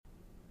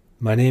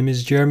My name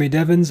is Jeremy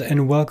Devins,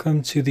 and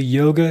welcome to the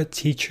Yoga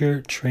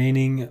Teacher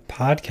Training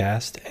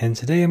Podcast. And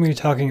today I'm going to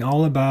be talking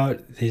all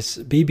about this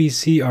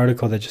BBC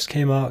article that just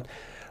came out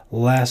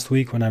last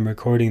week when I'm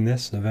recording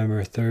this,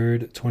 November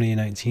 3rd,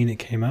 2019, it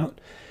came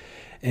out.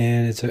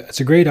 And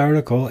it's a great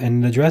article,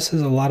 and it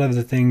addresses a lot of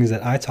the things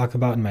that I talk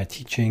about in my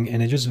teaching,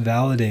 and it just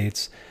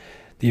validates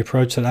the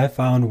approach that I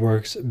found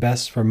works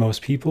best for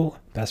most people,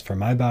 best for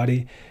my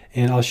body.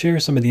 And I'll share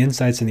some of the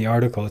insights in the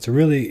article. It's a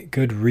really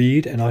good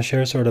read, and I'll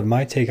share sort of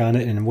my take on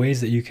it in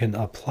ways that you can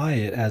apply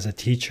it as a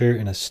teacher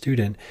and a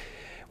student,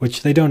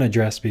 which they don't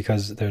address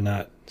because they're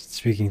not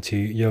speaking to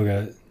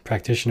yoga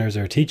practitioners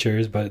or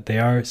teachers, but they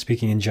are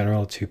speaking in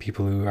general to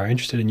people who are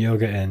interested in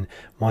yoga and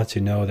want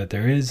to know that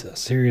there is a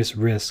serious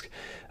risk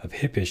of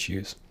hip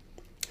issues.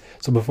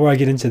 So before I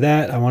get into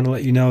that, I want to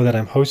let you know that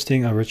I'm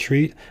hosting a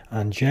retreat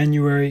on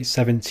January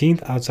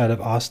 17th outside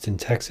of Austin,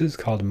 Texas,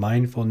 called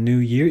Mindful New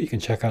Year. You can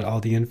check out all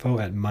the info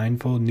at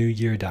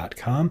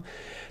mindfulnewyear.com.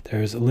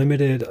 There's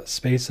limited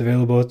space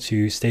available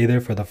to stay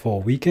there for the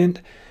full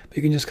weekend, but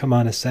you can just come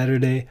on a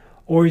Saturday,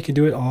 or you can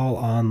do it all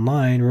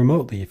online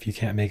remotely if you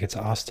can't make it to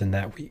Austin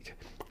that week.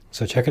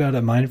 So check it out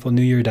at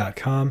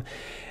mindfulnewyear.com,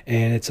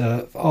 and it's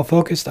all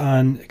focused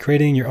on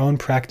creating your own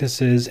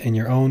practices and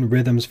your own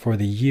rhythms for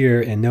the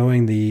year and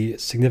knowing the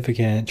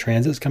significant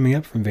transits coming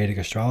up from Vedic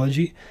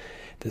astrology,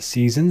 the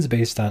seasons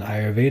based on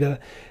Ayurveda,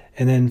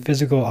 and then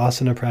physical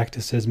asana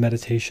practices,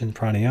 meditation,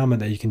 pranayama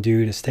that you can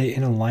do to stay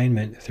in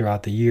alignment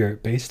throughout the year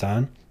based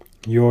on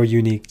your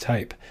unique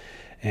type.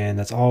 And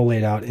that's all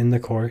laid out in the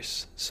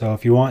course. So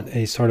if you want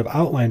a sort of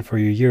outline for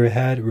your year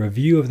ahead,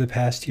 review of the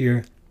past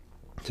year,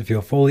 to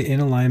feel fully in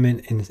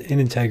alignment, in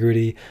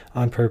integrity,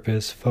 on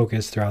purpose,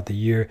 focused throughout the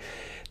year.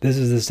 This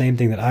is the same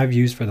thing that I've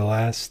used for the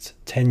last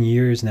 10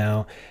 years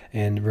now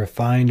and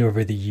refined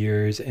over the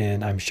years,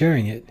 and I'm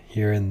sharing it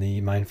here in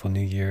the Mindful New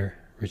Year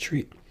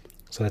retreat.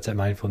 So that's at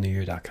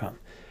mindfulnewyear.com.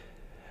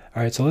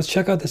 All right, so let's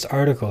check out this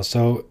article.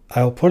 So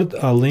I'll put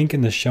a link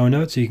in the show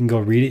notes so you can go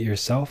read it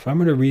yourself. I'm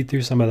going to read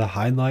through some of the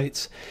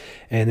highlights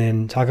and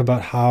then talk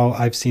about how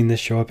I've seen this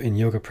show up in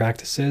yoga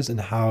practices and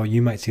how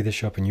you might see this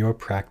show up in your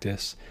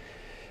practice.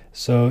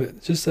 So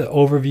just an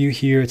overview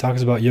here, it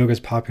talks about yoga's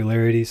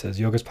popularity. It says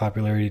yoga's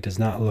popularity does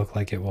not look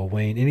like it will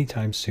wane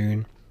anytime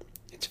soon.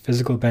 Its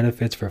physical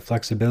benefits for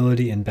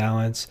flexibility and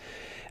balance,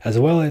 as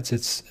well as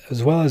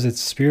its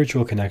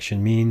spiritual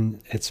connection,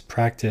 mean it's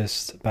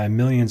practiced by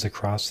millions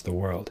across the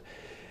world.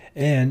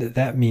 And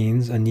that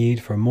means a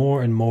need for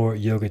more and more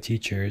yoga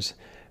teachers.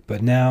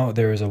 But now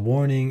there is a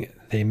warning,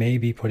 they may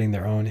be putting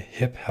their own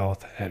hip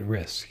health at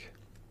risk.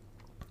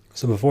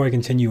 So before I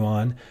continue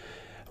on,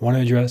 I want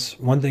to address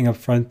one thing up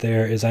front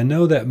there is I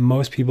know that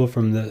most people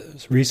from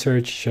the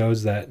research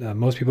shows that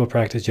most people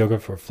practice yoga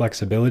for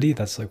flexibility.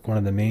 That's like one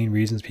of the main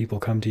reasons people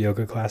come to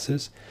yoga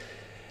classes.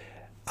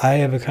 I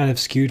have a kind of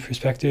skewed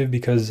perspective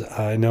because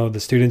I know the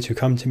students who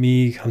come to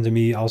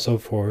me also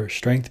for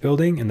strength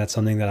building, and that's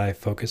something that I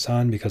focus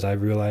on because I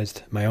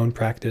realized my own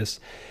practice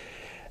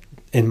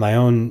in my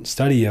own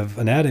study of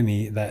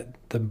anatomy that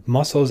the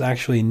muscles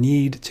actually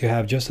need to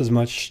have just as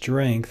much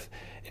strength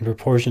in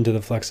proportion to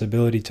the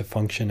flexibility to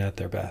function at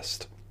their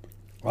best.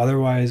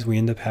 Otherwise, we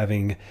end up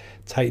having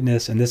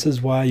tightness, and this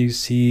is why you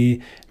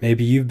see,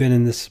 maybe you've been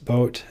in this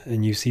boat,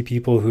 and you see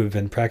people who have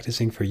been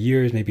practicing for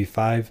years, maybe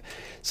 5,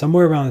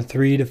 somewhere around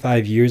 3 to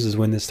 5 years is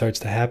when this starts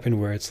to happen,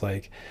 where it's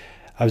like,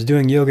 I was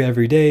doing yoga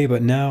every day,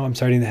 but now I'm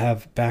starting to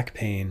have back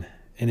pain.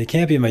 And it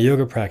can't be my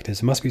yoga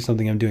practice. It must be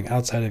something I'm doing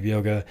outside of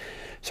yoga.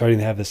 Starting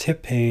to have this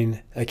hip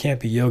pain. It can't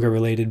be yoga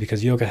related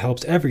because yoga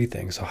helps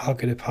everything. So how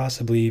could it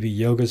possibly be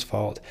yoga's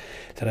fault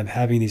that I'm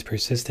having these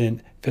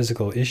persistent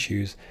physical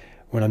issues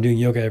when I'm doing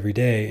yoga every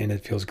day and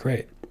it feels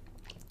great?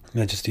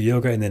 And I just do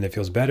yoga and then it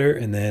feels better,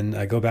 and then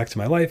I go back to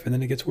my life and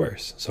then it gets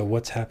worse. So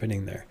what's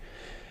happening there?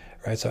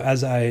 Right? So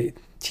as I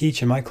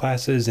teach in my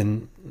classes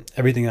and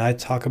everything I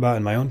talk about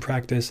in my own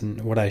practice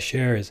and what I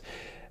share is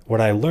what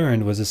I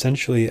learned was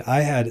essentially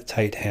I had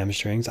tight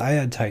hamstrings, I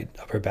had tight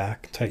upper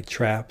back, tight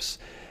traps.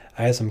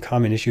 I had some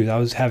common issues. I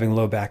was having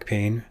low back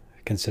pain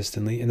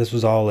consistently, and this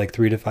was all like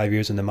 3 to 5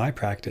 years into my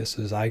practice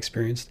as I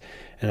experienced,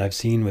 and I've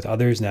seen with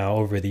others now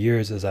over the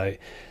years as I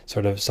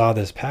sort of saw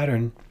this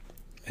pattern,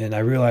 and I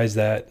realized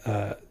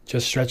that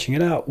just stretching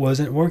it out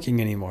wasn't working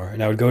anymore.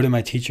 And I would go to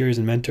my teachers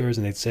and mentors,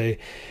 and they'd say,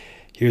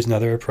 here's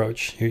another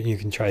approach. Here, you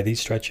can try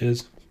these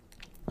stretches.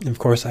 And of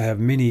course, I have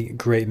many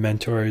great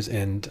mentors,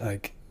 and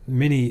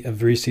many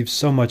have received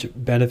so much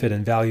benefit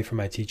and value from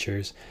my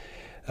teachers.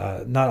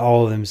 Not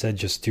all of them said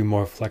just do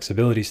more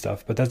flexibility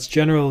stuff, but that's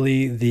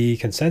generally the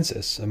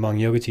consensus among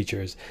yoga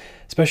teachers,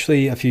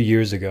 especially a few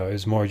years ago. It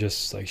was more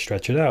just like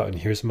stretch it out, and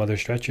here's some other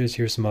stretches,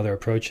 here's some other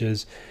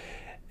approaches,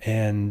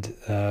 and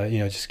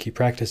just keep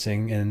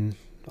practicing and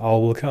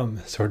all will come,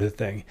 sort of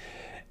thing.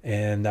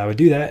 And I would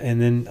do that, and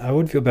then I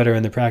would feel better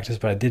in the practice,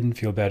 but I didn't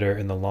feel better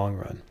in the long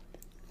run.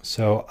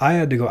 So I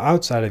had to go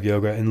outside of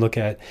yoga and look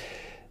at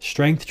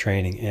strength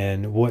training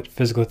and what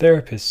physical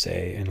therapists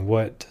say and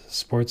what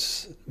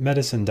sports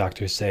medicine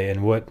doctors say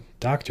and what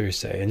doctors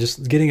say, and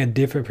just getting a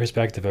different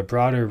perspective, a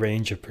broader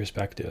range of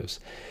perspectives.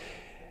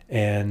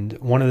 And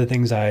one of the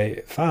things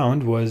I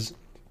found was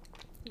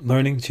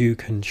learning to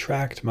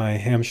contract my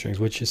hamstrings,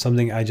 which is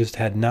something I just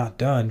had not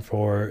done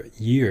for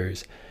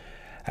years.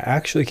 I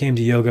actually came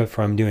to yoga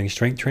from doing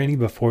strength training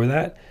before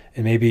that.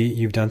 And maybe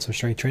you've done some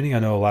strength training. I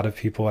know a lot of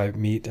people I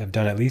meet have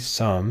done at least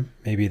some.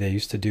 Maybe they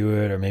used to do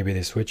it, or maybe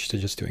they switched to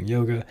just doing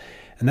yoga.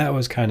 And that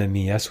was kind of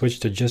me. I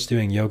switched to just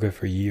doing yoga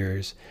for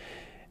years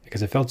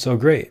because it felt so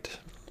great.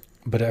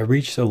 But I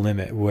reached a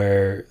limit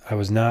where I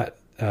was not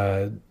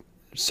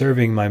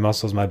serving my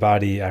muscles, my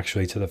body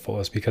actually to the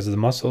fullest, because the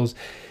muscles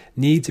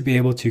need to be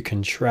able to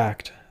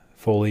contract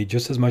fully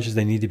just as much as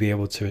they need to be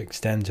able to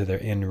extend to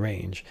their end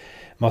range.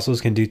 Muscles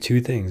can do two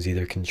things,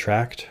 either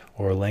contract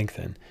or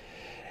lengthen.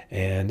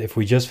 And if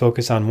we just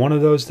focus on one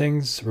of those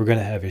things, we're going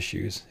to have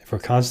issues. If we're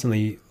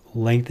constantly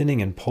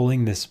lengthening and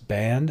pulling this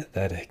band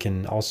that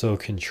can also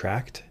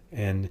contract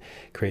and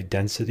create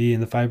density in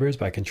the fibers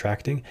by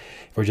contracting,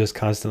 if we're just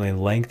constantly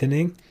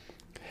lengthening,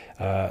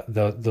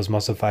 those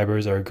muscle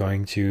fibers are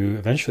going to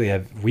eventually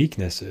have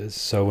weaknesses.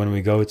 So when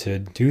we go to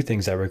do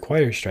things that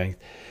require strength,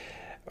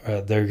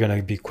 they're going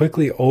to be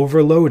quickly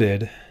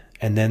overloaded,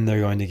 and then they're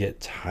going to get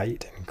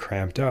tight and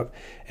cramped up,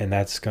 and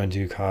that's going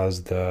to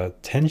cause the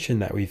tension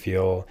that we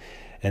feel,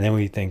 and then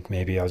we think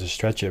maybe I'll just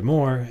stretch it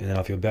more and then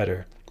I'll feel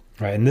better,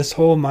 right? And this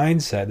whole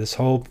mindset, this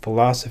whole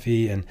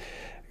philosophy and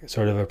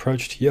sort of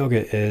approach to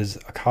yoga is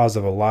a cause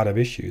of a lot of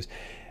issues.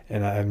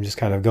 And I'm just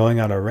kind of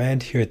going on a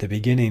rant here at the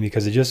beginning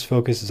because it just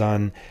focuses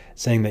on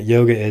saying that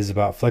yoga is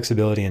about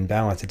flexibility and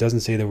balance. It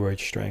doesn't say the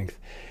word strength.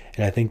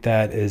 And I think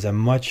that is a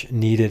much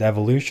needed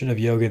evolution of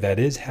yoga that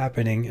is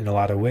happening in a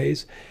lot of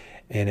ways.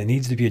 And it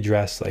needs to be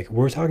addressed. Like,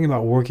 we're talking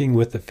about working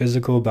with the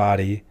physical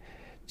body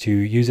to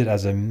use it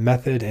as a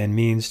method and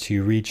means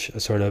to reach a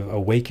sort of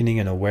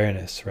awakening and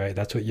awareness, right?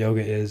 That's what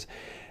yoga is,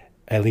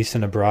 at least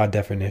in a broad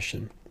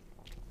definition.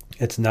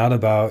 It's not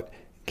about,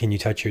 can you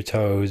touch your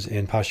toes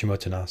in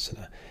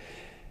Paschimottanasana?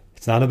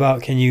 It's not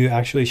about, can you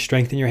actually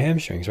strengthen your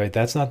hamstrings, right?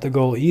 That's not the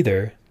goal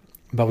either.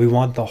 But we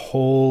want the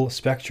whole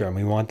spectrum.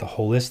 We want the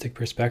holistic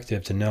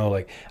perspective to know,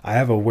 like, I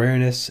have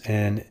awareness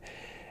and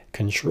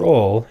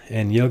control,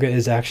 and yoga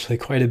is actually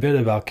quite a bit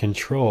about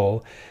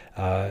control.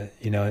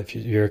 If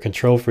you're a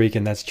control freak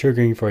and that's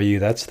triggering for you,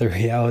 that's the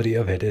reality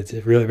of it. It's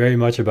really very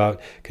much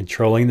about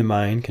controlling the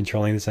mind,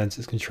 controlling the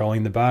senses,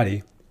 controlling the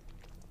body,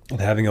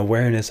 and having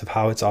awareness of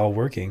how it's all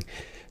working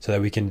so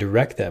that we can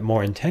direct that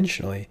more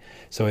intentionally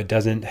so it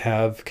doesn't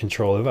have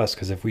control of us.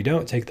 Because if we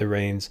don't take the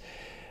reins,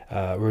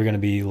 we're going to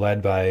be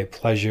led by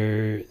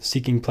pleasure,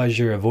 seeking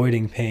pleasure,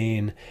 avoiding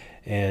pain,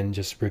 and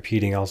just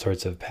repeating all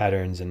sorts of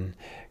patterns and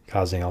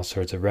causing all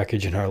sorts of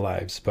wreckage in our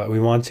lives. But we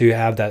want to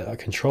have that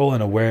control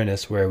and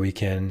awareness where we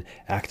can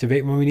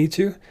activate when we need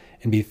to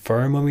and be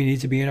firm when we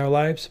need to be in our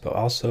lives, but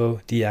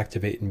also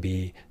deactivate and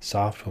be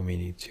soft when we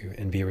need to,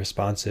 and be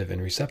responsive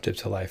and receptive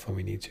to life when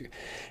we need to.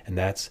 And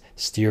that's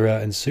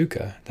sthira and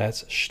sukha.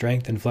 That's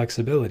strength and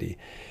flexibility.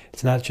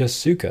 It's not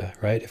just sukha,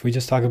 right? If we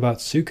just talk about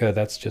sukha,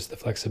 that's just the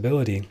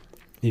flexibility.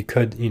 You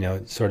could,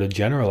 sort of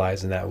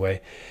generalize in that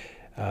way.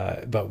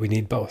 But we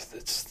need both.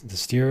 It's the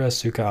sthira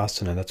sukha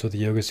asana. That's what the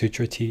Yoga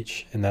Sutra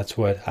teach, and that's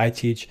what I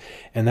teach,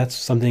 and that's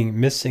something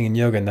missing in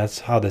yoga, and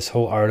that's how this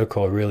whole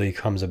article really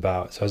comes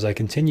about. So as I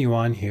continue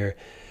on here,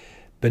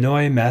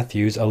 Benoit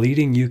Matthews, a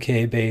leading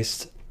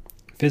UK-based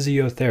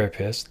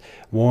physiotherapist,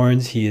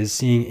 warns he is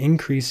seeing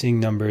increasing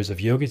numbers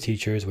of yoga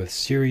teachers with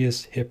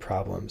serious hip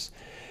problems,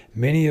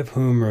 many of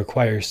whom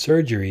require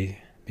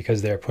surgery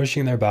because they are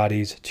pushing their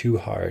bodies too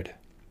hard.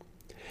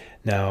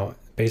 Now,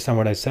 based on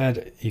what I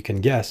said, you can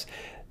guess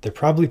they're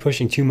probably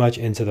pushing too much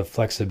into the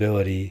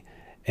flexibility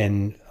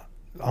and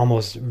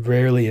almost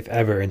rarely, if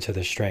ever, into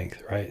the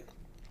strength, right?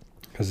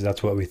 Because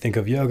that's what we think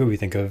of yoga. We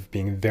think of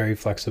being very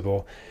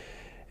flexible,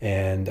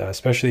 and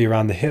especially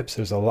around the hips,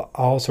 there's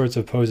all sorts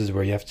of poses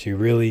where you have to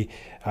really,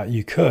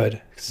 you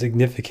could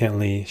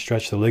significantly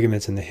stretch the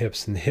ligaments in the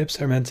hips, and the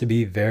hips are meant to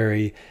be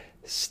very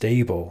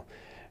stable,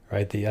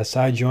 right? The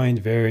SI joint,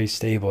 very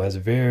stable, has a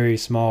very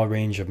small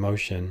range of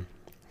motion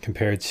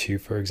compared to,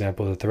 for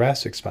example, the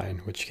thoracic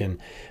spine, which can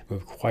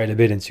move quite a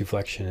bit into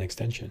flexion and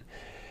extension.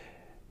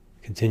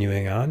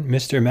 Continuing on,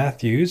 Mr.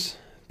 Matthews,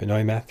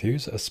 Benoit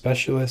Matthews, a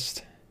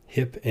specialist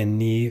hip and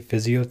knee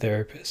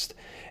physiotherapist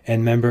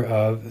and member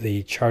of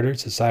the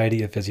Chartered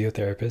Society of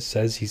Physiotherapists,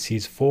 says he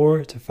sees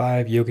 4 to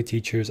 5 yoga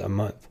teachers a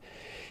month.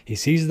 He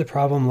sees the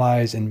problem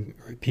lies in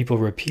people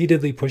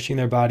repeatedly pushing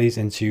their bodies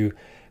into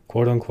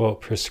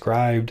quote-unquote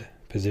prescribed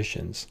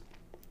positions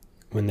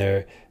when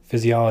their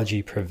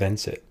physiology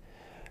prevents it.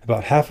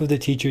 About half of the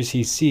teachers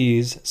he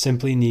sees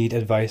simply need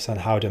advice on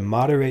how to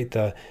moderate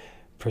the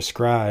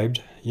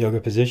prescribed yoga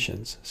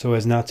positions so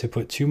as not to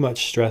put too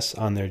much stress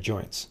on their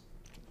joints.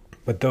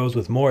 But those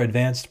with more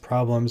advanced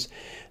problems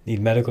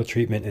need medical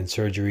treatment and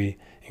surgery,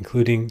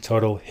 including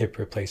total hip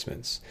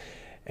replacements.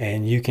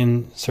 And you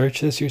can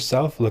search this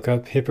yourself, look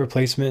up hip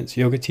replacements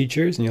yoga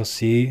teachers, and you'll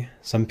see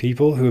some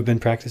people who have been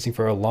practicing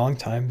for a long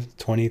time,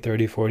 20,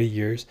 30, 40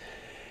 years,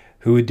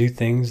 who would do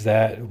things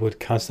that would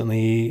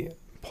constantly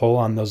pull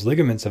on those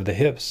ligaments of the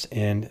hips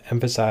and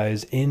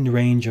emphasize in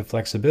range of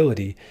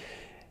flexibility.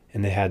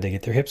 and they had to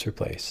get their hips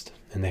replaced,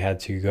 and they had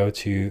to go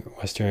to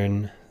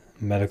Western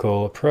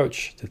medical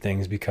approach to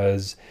things,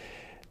 because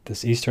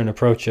this Eastern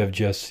approach of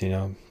just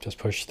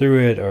push through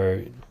it,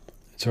 or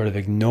sort of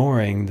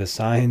ignoring the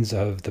signs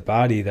of the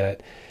body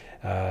that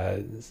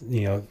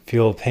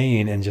feel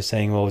pain, and just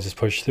saying, well, just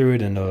push through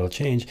it and it'll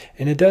change.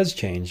 And it does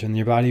change, and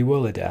your body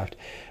will adapt,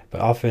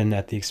 but often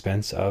at the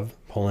expense of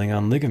pulling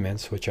on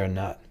ligaments, which are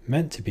not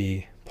meant to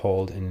be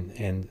pulled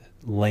and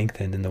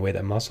lengthened in the way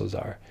that muscles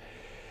are.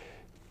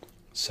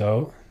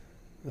 So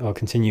I'll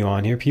continue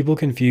on here. People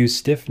confuse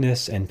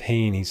stiffness and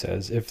pain, he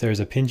says. If there's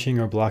a pinching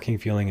or blocking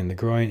feeling in the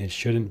groin, it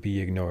shouldn't be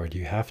ignored.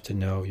 You have to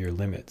know your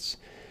limits.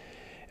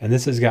 And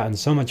this has gotten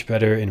so much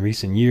better in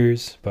recent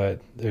years,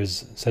 but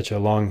there's such a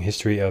long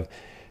history of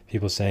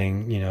people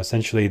saying,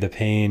 essentially the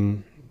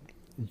pain,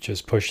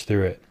 just push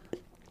through it.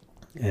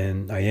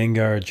 And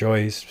Iyengar,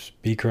 Joyce,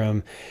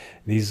 Bikram,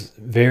 these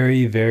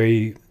very,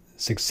 very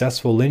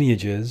successful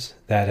lineages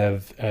that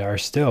are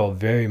still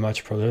very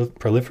much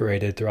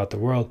proliferated throughout the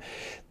world,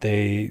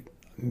 they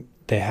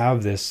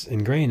have this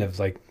ingrained of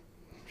like,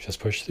 just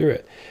push through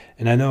it.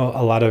 And I know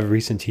a lot of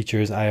recent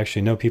teachers, I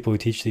actually know people who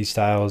teach these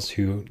styles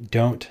who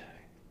don't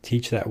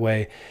teach that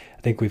way.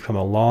 I think we've come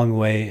a long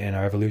way in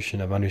our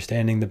evolution of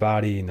understanding the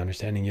body and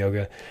understanding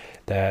yoga,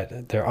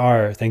 that there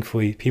are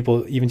thankfully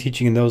people even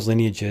teaching in those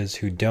lineages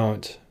who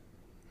don't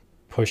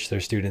push their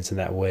students in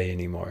that way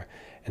anymore.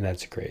 And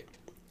that's great.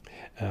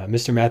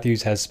 Mr.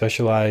 Matthews has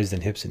specialized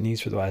in hips and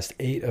knees for the last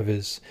 8 of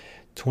his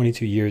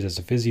 22 years as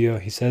a physio.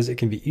 He says it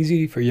can be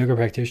easy for yoga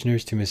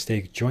practitioners to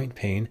mistake joint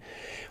pain,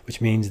 which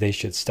means they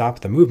should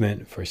stop the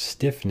movement, for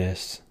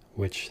stiffness,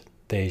 which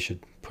they should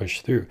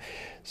push through.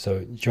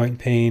 So joint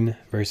pain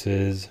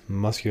versus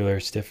muscular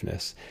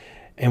stiffness.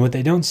 And what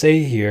they don't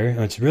say here,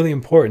 and what's really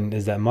important,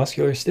 is that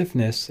muscular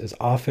stiffness is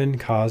often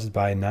caused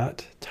by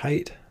not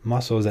tight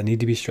muscles that need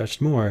to be stretched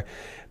more,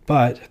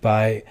 but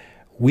by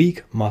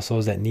weak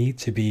muscles that need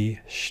to be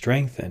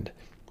strengthened.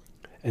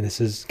 And this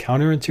is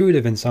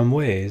counterintuitive in some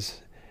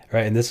ways,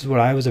 right? And this is what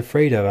I was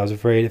afraid of. I was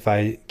afraid if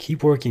I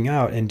keep working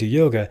out and do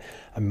yoga,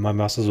 my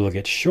muscles will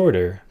get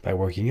shorter by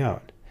working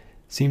out.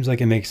 Seems like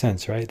it makes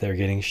sense, right? They're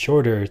getting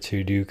shorter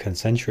to do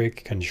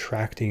concentric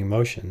contracting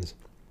motions.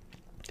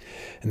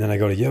 And then I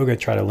go to yoga,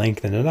 try to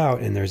lengthen it out,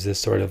 and there's this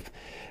sort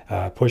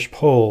of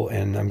push-pull,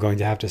 and I'm going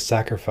to have to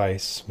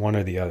sacrifice one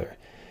or the other.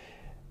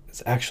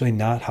 It's actually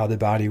not how the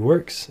body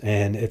works,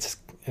 and it's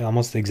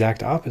almost the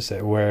exact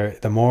opposite, where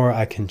the more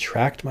I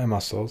contract my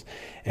muscles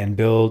and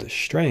build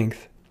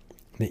strength,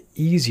 the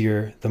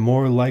easier, the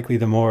more likely,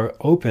 the more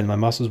open my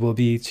muscles will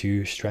be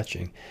to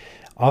stretching.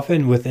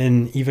 Often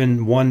within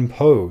even one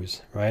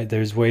pose, right?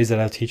 There's ways that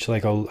I'll teach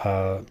like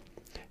a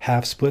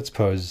half splits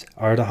pose,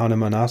 Ardha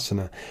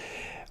Hanumanasana,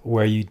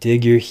 where you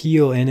dig your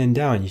heel in and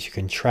down. You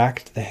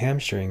contract the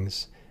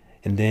hamstrings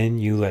and then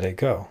you let it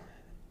go.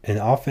 And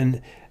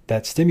often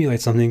that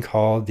stimulates something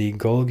called the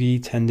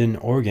Golgi tendon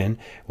organ,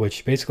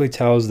 which basically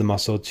tells the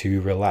muscle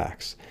to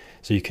relax.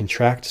 So you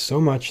contract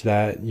so much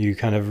that you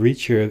kind of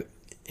reach your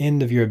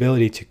end of your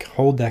ability to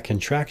hold that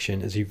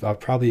contraction, as you've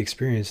probably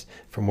experienced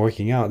from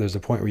working out. There's a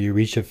point where you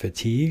reach a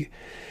fatigue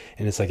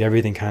and it's like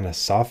everything kind of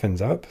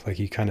softens up, like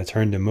you kind of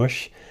turn to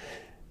mush.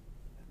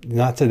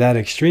 Not to that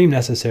extreme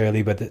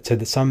necessarily, but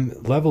to some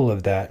level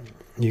of that,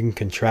 you can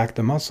contract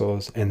the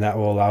muscles and that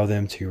will allow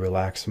them to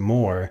relax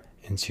more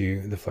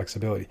into the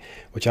flexibility,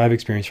 which I've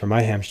experienced for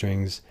my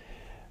hamstrings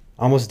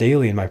almost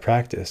daily in my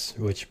practice,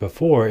 which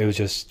before it was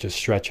just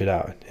stretch it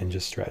out and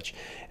just stretch.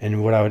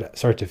 And what I would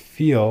start to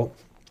feel,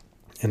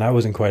 and I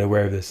wasn't quite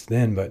aware of this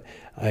then, but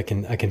I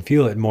can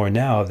feel it more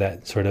now, of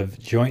that sort of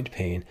joint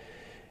pain.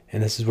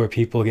 And this is where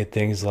people get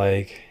things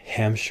like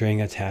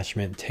hamstring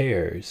attachment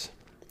tears,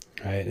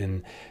 right?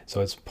 And so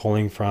it's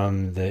pulling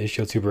from the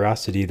ischial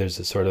tuberosity. There's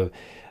a sort of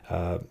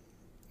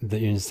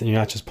you're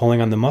not just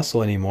pulling on the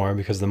muscle anymore,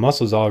 because the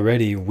muscle is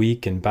already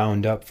weak and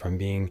bound up from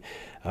being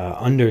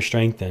under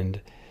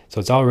strengthened. So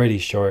it's already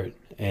short,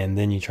 and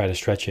then you try to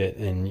stretch it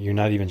and you're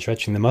not even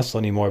stretching the muscle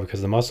anymore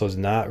because the muscle is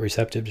not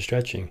receptive to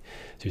stretching.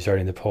 So you're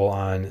starting to pull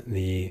on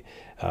the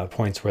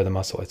points where the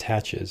muscle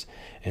attaches,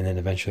 and then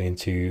eventually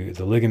into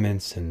the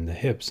ligaments and the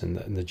hips and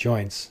the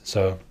joints.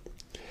 So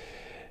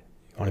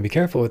you want to be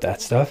careful with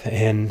that stuff.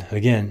 And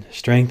again,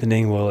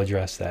 strengthening will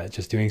address that.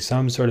 Just doing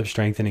some sort of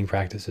strengthening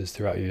practices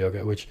throughout your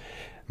yoga, which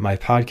my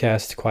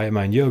podcast, Quiet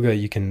Mind Yoga,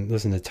 you can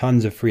listen to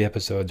tons of free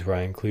episodes where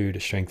I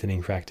include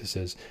strengthening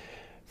practices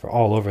for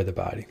all over the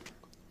body.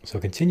 So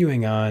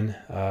continuing on,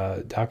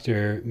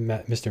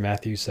 Mr.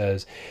 Matthews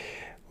says,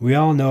 we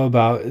all know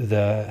about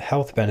the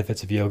health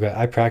benefits of yoga.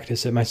 I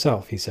practice it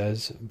myself, he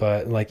says,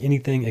 but like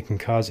anything, it can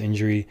cause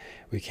injury.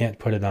 We can't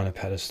put it on a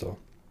pedestal.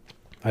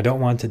 I don't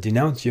want to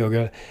denounce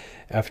yoga.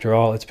 After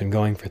all, it's been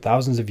going for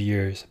thousands of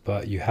years,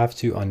 but you have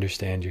to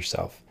understand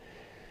yourself.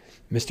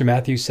 Mr.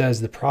 Matthews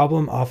says the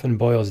problem often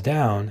boils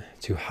down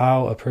to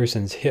how a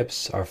person's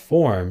hips are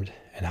formed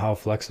and how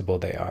flexible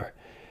they are.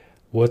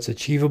 What's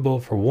achievable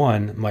for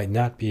one might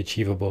not be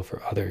achievable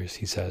for others,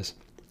 he says.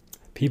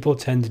 People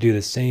tend to do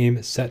the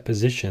same set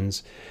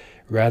positions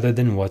rather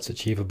than what's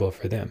achievable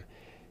for them.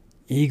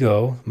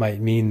 Ego might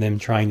mean them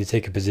trying to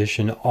take a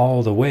position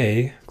all the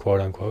way,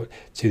 quote unquote,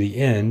 to the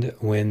end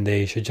when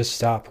they should just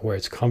stop where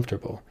it's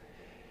comfortable.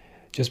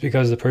 Just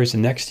because the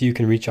person next to you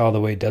can reach all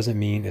the way doesn't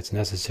mean it's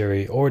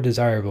necessary or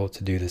desirable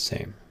to do the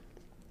same.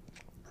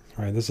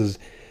 All right, this is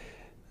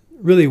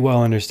really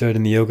well understood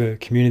in the yoga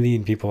community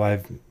and people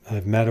I've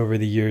met over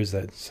the years,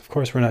 that of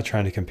course we're not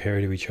trying to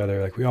compare to each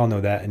other. Like, we all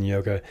know that in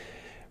yoga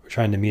we're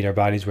trying to meet our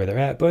bodies where they're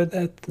at, but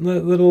that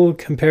little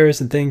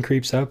comparison thing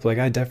creeps up. Like,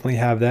 I definitely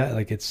have that.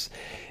 Like, it's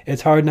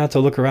hard not to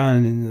look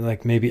around and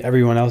like maybe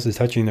everyone else is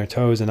touching their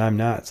toes and I'm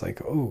not. It's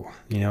like, oh,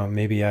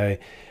 maybe I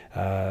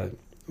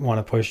want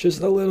to push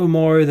just a little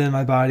more than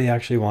my body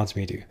actually wants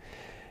me to.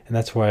 And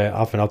that's why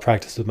often I'll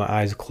practice with my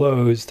eyes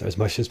closed as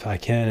much as I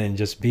can and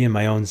just be in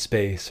my own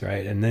space,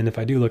 right? And then if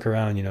I do look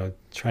around,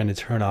 trying to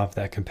turn off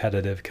that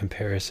competitive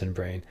comparison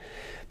brain.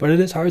 But it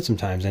is hard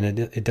sometimes, and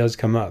it does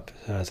come up.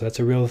 So that's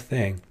a real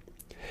thing.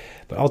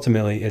 But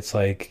ultimately, it's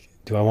like,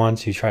 do I want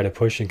to try to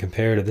push and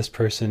compare to this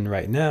person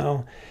right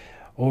now?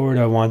 Or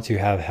do I want to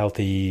have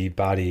healthy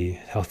body,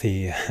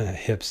 healthy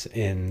hips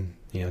in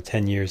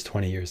 10 years,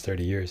 20 years,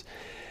 30 years?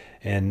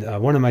 And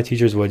one of my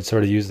teachers would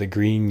sort of use the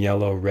green,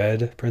 yellow,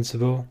 red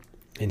principle.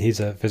 And he's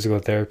a physical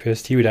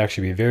therapist. He would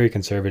actually be very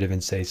conservative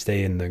and say,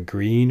 stay in the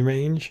green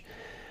range,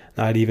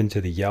 not even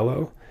to the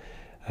yellow.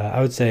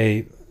 I would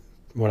say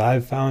what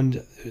I've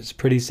found is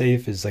pretty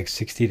safe is like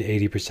 60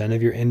 to 80%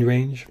 of your end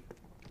range,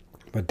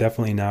 but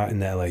definitely not in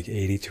that like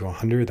 80 to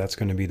 100. That's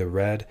going to be the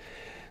red.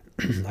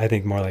 I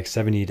think more like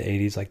 70 to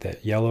 80 is like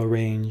that yellow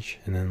range.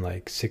 And then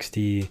like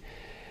 60...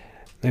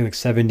 I think like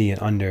 70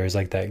 and under is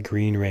like that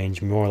green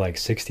range. More like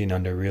 60 and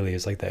under really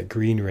is like that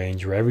green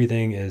range where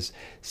everything is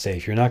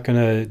safe. You're not going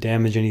to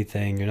damage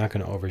anything. You're not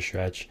going to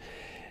overstretch.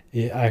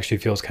 It actually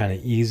feels kind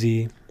of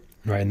easy,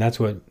 right? And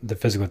that's what the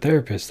physical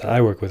therapist that I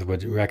work with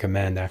would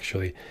recommend,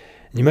 actually.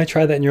 And you might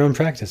try that in your own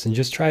practice and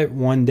just try it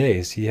one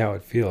day, see how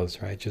it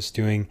feels, right? Just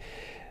doing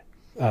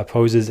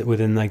poses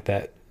within like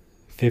that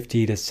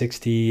 50 to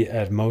 60,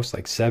 at most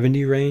like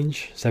 70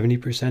 range,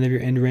 70% of your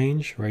end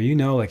range, where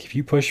like if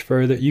you push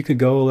further, you could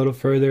go a little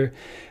further,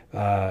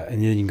 and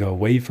then you can go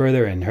way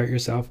further and hurt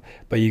yourself,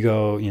 but you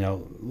go,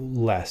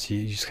 less.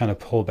 You just kind of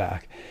pull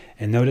back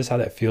and notice how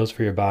that feels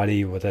for your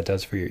body, what that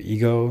does for your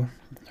ego,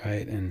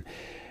 right? And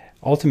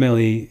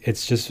ultimately,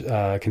 it's just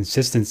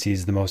consistency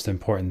is the most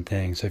important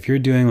thing. So if you're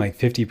doing like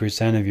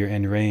 50% of your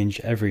end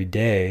range every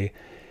day,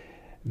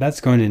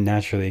 that's going to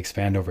naturally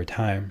expand over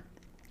time.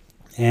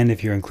 And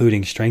if you're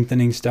including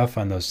strengthening stuff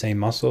on those same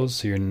muscles,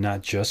 so you're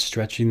not just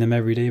stretching them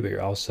every day, but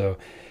you're also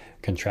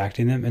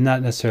contracting them, and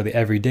not necessarily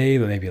every day,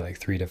 but maybe like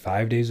 3 to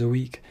 5 days a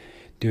week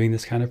doing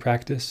this kind of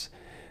practice.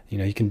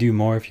 You can do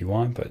more if you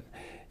want, but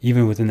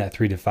even within that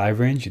 3 to 5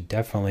 range, you're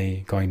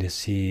definitely going to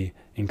see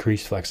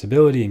increased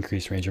flexibility,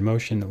 increased range of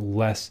motion,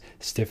 less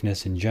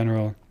stiffness in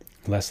general,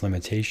 less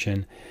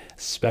limitation,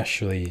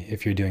 especially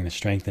if you're doing the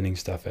strengthening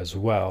stuff as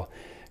well,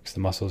 because the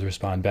muscles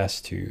respond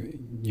best to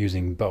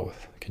using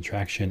both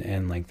contraction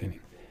and lengthening.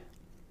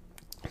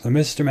 So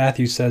Mr.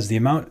 Matthews says the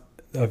amount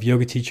of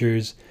yoga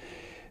teachers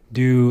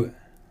do...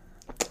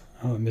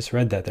 Oh, I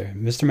misread that there.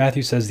 Mr.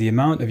 Matthews says the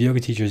amount of yoga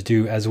teachers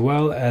do, as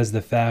well as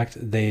the fact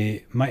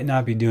they might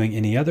not be doing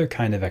any other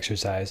kind of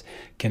exercise,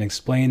 can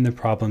explain the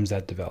problems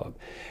that develop.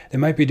 They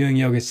might be doing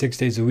yoga 6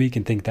 days a week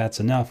and think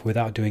that's enough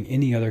without doing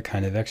any other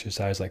kind of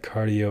exercise like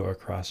cardio or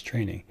cross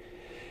training,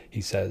 he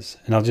says.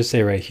 And I'll just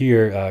say right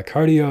here,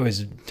 cardio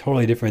is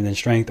totally different than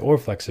strength or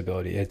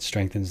flexibility. It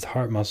strengthens the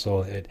heart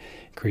muscle. It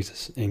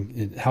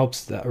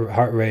helps the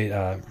heart rate,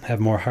 have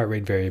more heart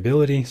rate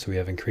variability. So we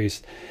have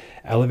increased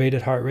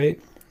elevated heart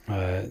rate.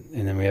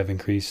 And then we have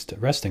increased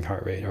resting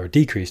heart rate, or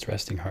decreased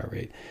resting heart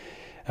rate,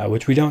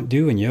 which we don't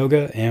do in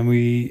yoga, and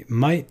we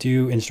might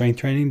do in strength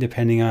training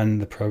depending on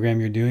the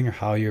program you're doing or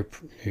how you're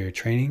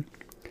training.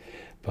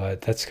 But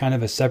that's kind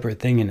of a separate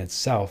thing in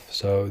itself.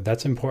 So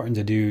that's important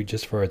to do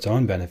just for its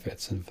own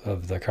benefits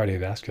of the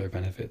cardiovascular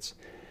benefits.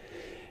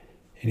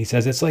 And he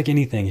says it's like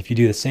anything. If you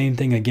do the same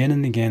thing again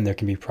and again, there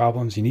can be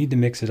problems. You need to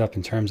mix it up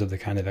in terms of the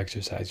kind of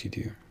exercise you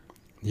do.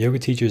 The yoga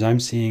teachers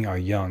I'm seeing are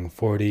young,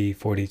 40,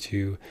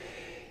 42.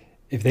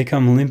 If they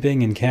come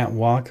limping and can't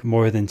walk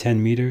more than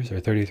 10 meters or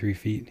 33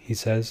 feet, he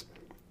says,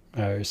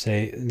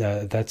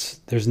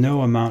 there's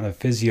no amount of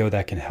physio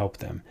that can help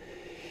them.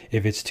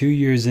 If it's 2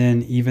 years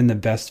in, even the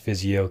best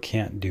physio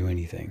can't do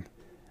anything,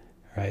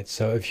 right?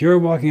 So if you're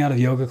walking out of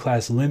yoga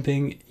class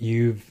limping,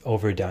 you've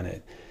overdone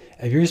it.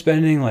 If you're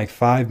spending like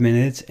 5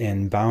 minutes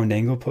in bound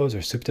angle pose or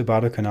Supta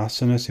Baddha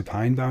Konasana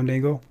supine bound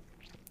angle,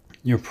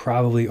 you're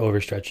probably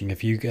overstretching.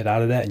 If you get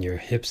out of that and your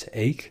hips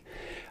ache,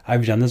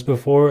 I've done this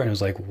before and it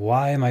was like,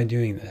 why am I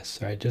doing this,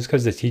 right? Just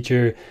because the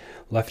teacher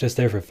left us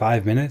there for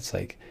 5 minutes,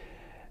 like,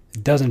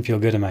 it doesn't feel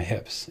good in my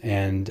hips.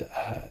 And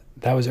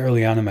that was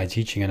early on in my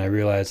teaching, and I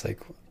realized, like,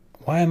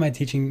 why am I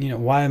teaching,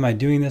 why am I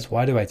doing this?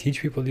 Why do I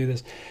teach people to do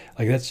this?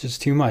 Like, that's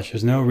just too much.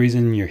 There's no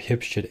reason your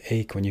hips should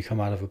ache when you come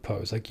out of a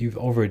pose. Like, you've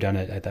overdone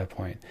it at that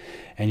point.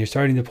 And you're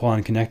starting to pull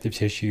on connective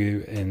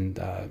tissue and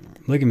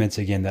ligaments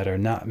again that are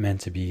not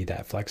meant to be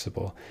that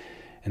flexible.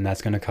 And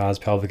that's going to cause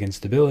pelvic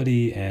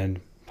instability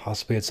and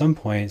possibly at some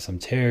point, some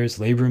tears,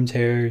 labrum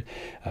tear,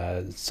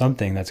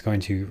 something that's going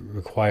to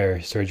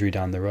require surgery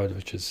down the road,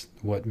 which is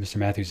what Mr.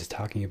 Matthews is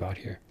talking about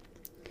here.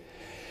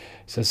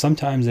 So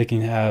sometimes they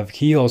can have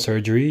keyhole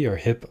surgery or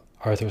hip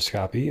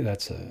arthroscopy,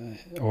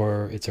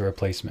 or it's a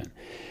replacement.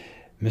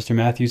 Mr.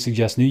 Matthews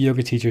suggests new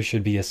yoga teachers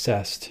should be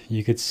assessed.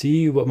 You could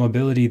see what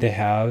mobility they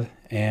have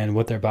and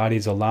what their body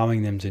is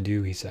allowing them to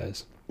do, he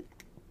says.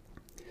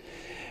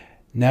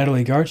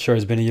 Natalie Gartshore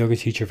has been a yoga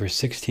teacher for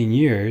 16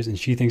 years, and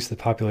she thinks the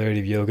popularity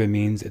of yoga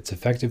means it's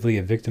effectively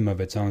a victim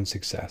of its own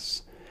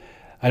success.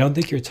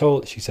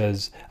 She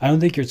says, I don't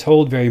think you're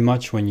told very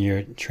much when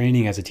you're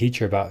training as a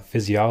teacher about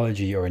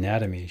physiology or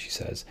anatomy, she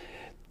says.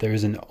 There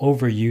is an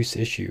overuse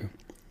issue.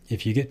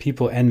 If you get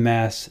people en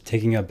masse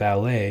taking up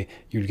ballet,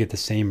 you'd get the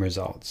same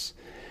results.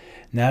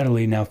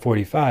 Natalie, now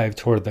 45,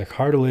 tore the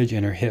cartilage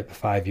in her hip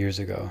 5 years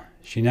ago.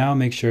 She now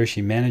makes sure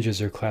she manages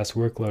her class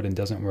workload and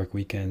doesn't work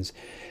weekends,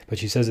 but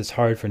she says it's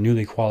hard for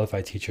newly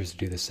qualified teachers to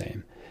do the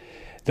same.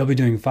 They'll be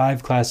doing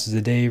 5 classes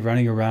a day,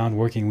 running around,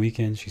 working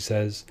weekends, she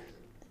says.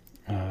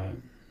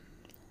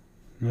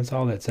 That's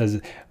all that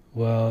says.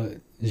 Well,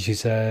 she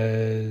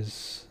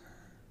says,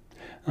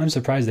 I'm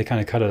surprised they kind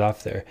of cut it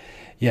off there.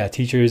 Yeah,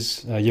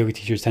 teachers, yoga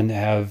teachers tend to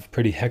have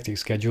pretty hectic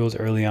schedules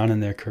early on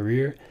in their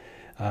career.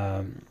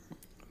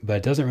 But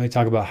it doesn't really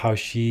talk about how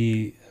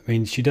she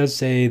does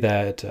say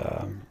that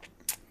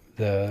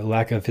the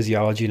lack of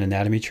physiology and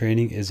anatomy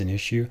training is an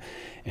issue,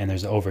 and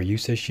there's an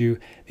overuse issue.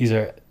 These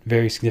are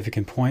very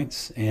significant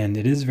points, and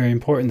it is very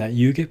important that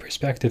you get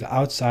perspective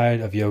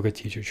outside of yoga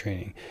teacher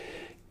training.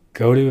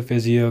 Go to a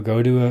physio,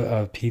 go to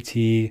a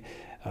PT,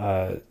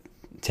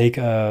 take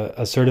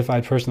a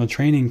certified personal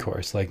training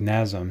course like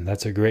NASM.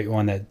 That's a great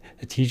one that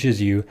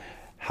teaches you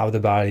how the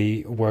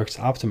body works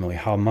optimally,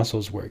 how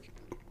muscles work.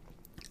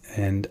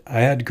 And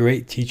I had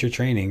great teacher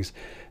trainings,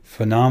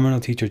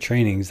 phenomenal teacher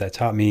trainings that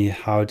taught me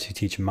how to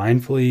teach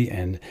mindfully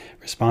and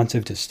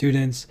responsive to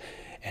students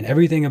and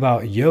everything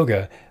about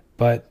yoga,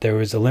 but there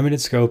was a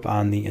limited scope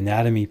on the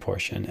anatomy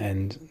portion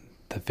and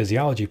the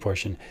physiology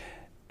portion,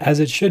 as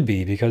it should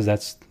be, because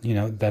that's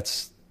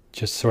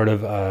just sort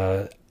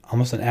of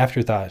almost an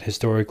afterthought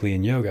historically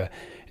in yoga.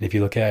 And if you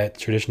look at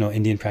traditional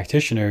Indian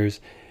practitioners,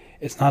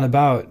 it's not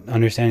about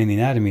understanding the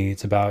anatomy.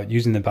 It's about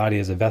using the body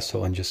as a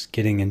vessel and just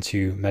getting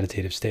into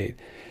meditative state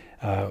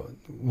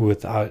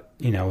without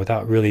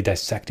really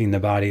dissecting the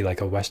body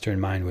like a Western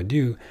mind would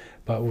do.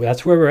 But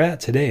that's where we're at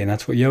today, and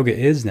that's what yoga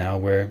is now,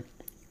 where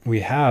we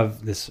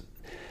have this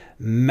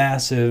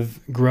massive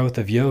growth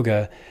of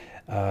yoga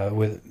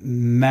with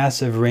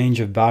massive range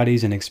of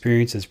bodies and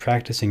experiences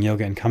practicing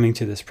yoga and coming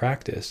to this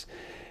practice.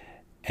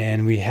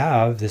 And we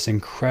have this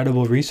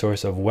incredible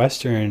resource of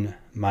Western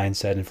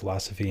mindset and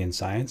philosophy and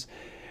science,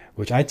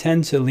 which I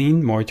tend to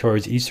lean more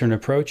towards Eastern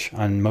approach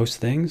on most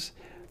things,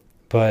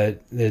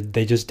 but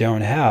they just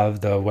don't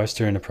have the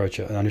Western approach,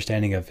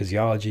 understanding of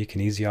physiology,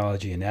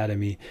 kinesiology,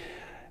 anatomy,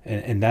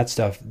 and that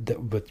stuff.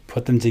 But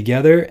put them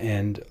together,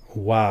 and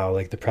wow,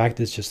 like the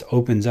practice just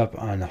opens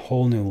up on a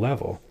whole new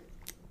level,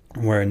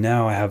 where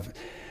now I have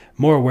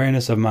more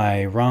awareness of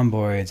my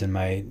rhomboids and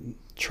my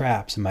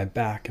traps and my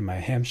back and my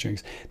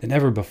hamstrings than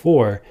ever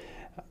before,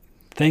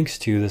 thanks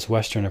to this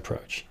Western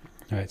approach.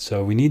 All right,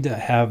 so we need to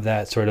have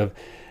that sort of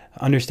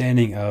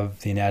understanding of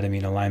the anatomy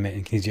and alignment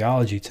and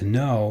kinesiology to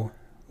know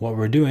what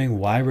we're doing,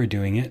 why we're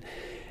doing it,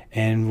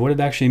 and what it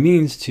actually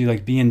means to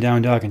like be in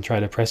down dog and try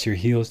to press your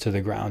heels to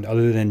the ground,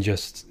 other than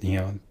just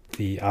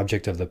the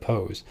object of the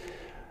pose,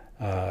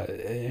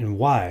 and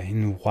why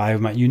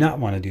might you not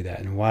want to do that,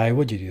 and why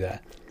would you do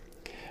that?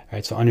 All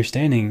right, so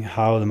understanding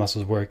how the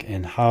muscles work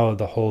and how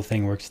the whole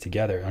thing works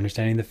together,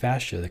 understanding the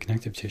fascia, the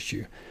connective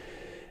tissue.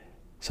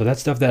 So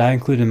that's stuff that I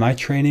include in my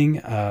training.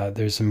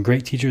 There's some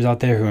great teachers out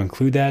there who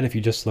include that. If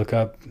you just look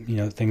up,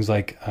 things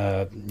like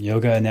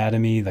yoga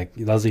anatomy, like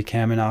Leslie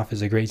Kaminoff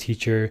is a great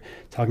teacher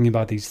talking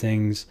about these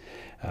things.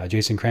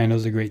 Jason Crandall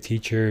is a great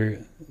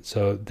teacher.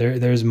 So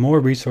there's more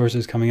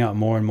resources coming out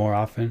more and more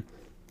often.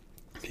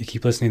 If you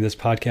keep listening to this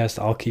podcast,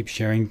 I'll keep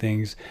sharing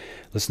things.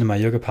 Listen to my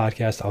yoga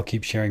podcast, I'll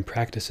keep sharing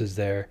practices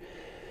there.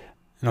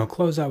 And I'll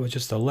close out with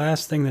just the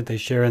last thing that they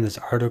share in this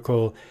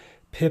article.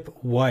 Pip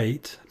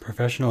White,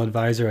 professional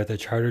advisor at the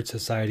Chartered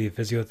Society of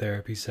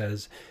Physiotherapy,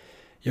 says,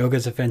 yoga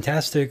is a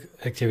fantastic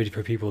activity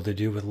for people to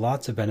do with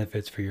lots of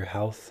benefits for your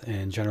health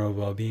and general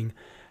well-being.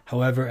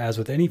 However, as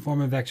with any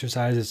form of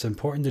exercise, it's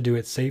important to do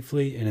it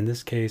safely, and in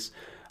this case,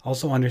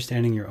 also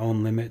understanding your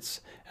own limits,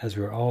 as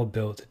we're all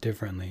built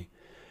differently.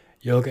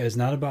 Yoga is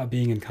not about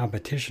being in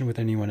competition with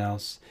anyone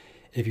else.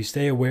 If you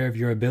stay aware of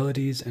your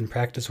abilities and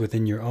practice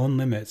within your own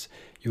limits,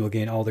 you will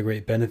gain all the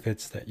great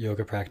benefits that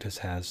yoga practice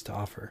has to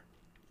offer.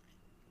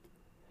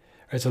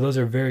 Right, so those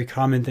are very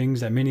common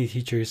things that many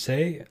teachers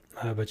say,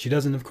 but she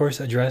doesn't, of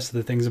course, address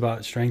the things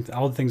about strength,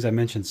 all the things I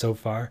mentioned so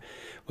far,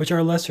 which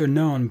are lesser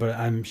known, but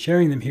I'm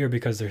sharing them here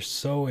because they're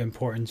so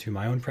important to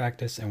my own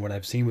practice and what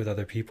I've seen with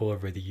other people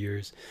over the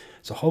years.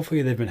 So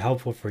hopefully they've been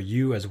helpful for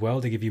you as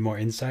well to give you more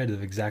insight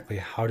of exactly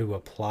how to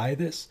apply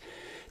this,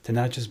 to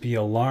not just be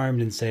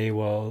alarmed and say,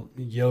 well,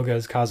 yoga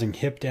is causing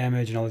hip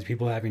damage and all these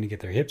people having to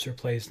get their hips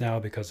replaced now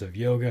because of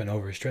yoga and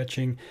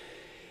overstretching.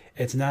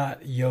 It's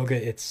not yoga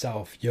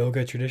itself.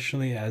 Yoga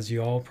traditionally, as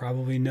you all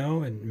probably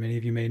know, and many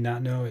of you may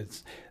not know,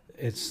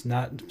 it's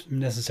not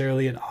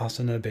necessarily an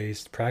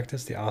asana-based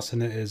practice. The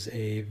asana is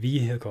a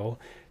vehicle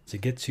to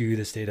get to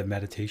the state of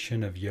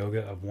meditation, of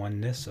yoga, of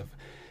oneness, of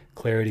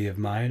clarity of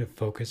mind, of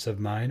focus of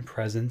mind,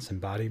 presence,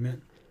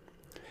 embodiment.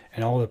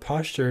 And all the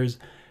postures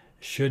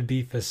should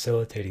be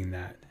facilitating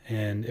that.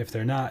 And if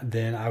they're not,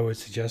 then I would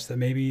suggest that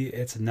maybe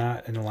it's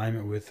not in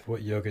alignment with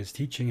what yoga is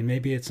teaching, and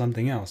maybe it's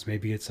something else.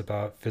 Maybe it's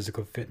about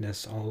physical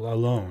fitness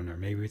alone, or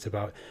maybe it's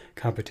about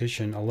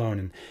competition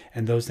alone,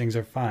 and those things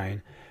are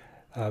fine,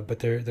 but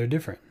they're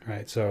different,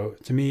 right? So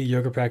to me,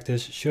 yoga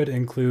practice should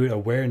include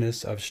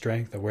awareness of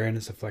strength,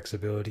 awareness of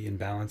flexibility and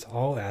balance,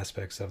 all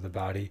aspects of the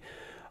body,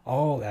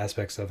 all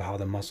aspects of how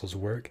the muscles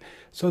work,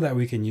 so that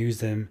we can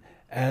use them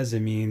as a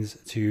means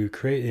to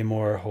create a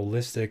more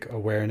holistic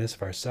awareness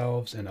of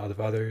ourselves and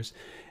of others,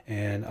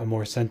 and a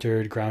more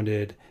centered,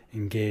 grounded,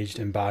 engaged,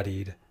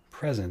 embodied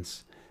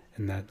presence.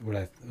 And that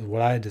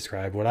what I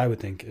describe, what I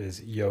would think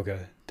is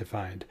yoga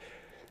defined.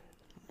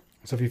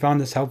 So if you found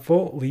this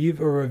helpful,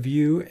 leave a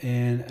review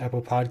in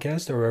Apple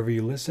Podcast or wherever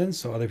you listen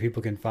so other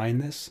people can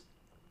find this,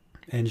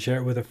 and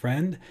share it with a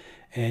friend.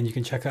 And you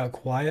can check out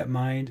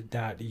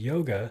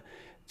quietmind.yoga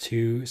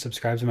to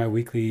subscribe to my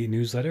weekly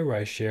newsletter, where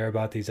I share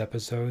about these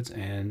episodes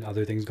and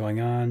other things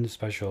going on,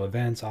 special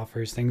events,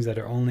 offers, things that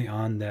are only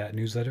on that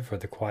newsletter for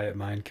the Quiet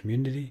Mind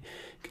community.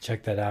 You can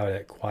check that out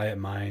at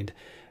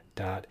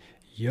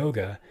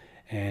quietmind.yoga,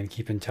 and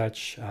keep in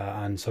touch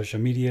on social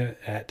media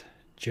at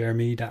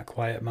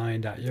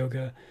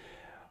jeremy.quietmind.yoga,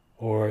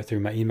 or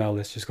through my email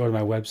list. Just go to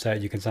my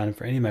website. You can sign up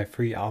for any of my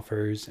free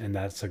offers, and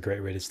that's a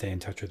great way to stay in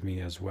touch with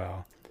me as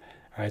well.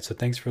 All right, so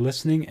thanks for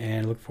listening,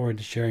 and look forward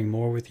to sharing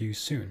more with you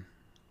soon.